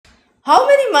How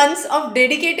many months of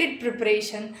dedicated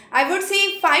preparation? I would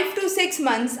say 5 to 6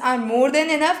 months are more than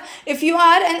enough. If you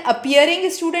are an appearing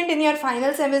student in your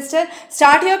final semester,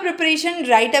 start your preparation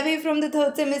right away from the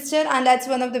third semester, and that's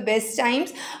one of the best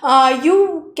times.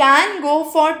 You can go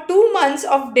for 2 months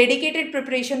of dedicated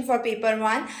preparation for paper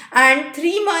 1 and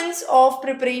 3 months of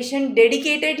preparation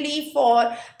dedicatedly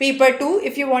for paper 2.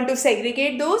 If you want to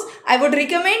segregate those, I would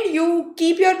recommend you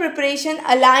keep your preparation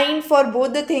aligned for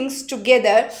both the things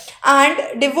together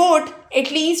and devote at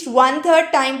least one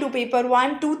third time to paper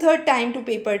 1, two-third time to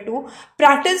paper 2.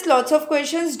 Practice lots of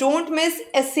questions. Don't miss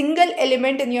a single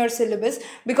element in your syllabus,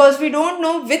 because we don't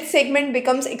know which segment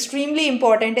becomes extremely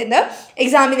important in the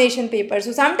examination paper.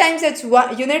 So sometimes it's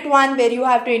unit 1 where you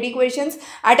have 20 questions.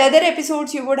 At other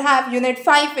episodes you would have unit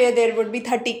 5 where there would be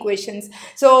 30 questions.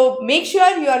 So make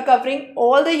sure you are covering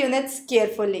all the units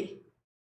carefully.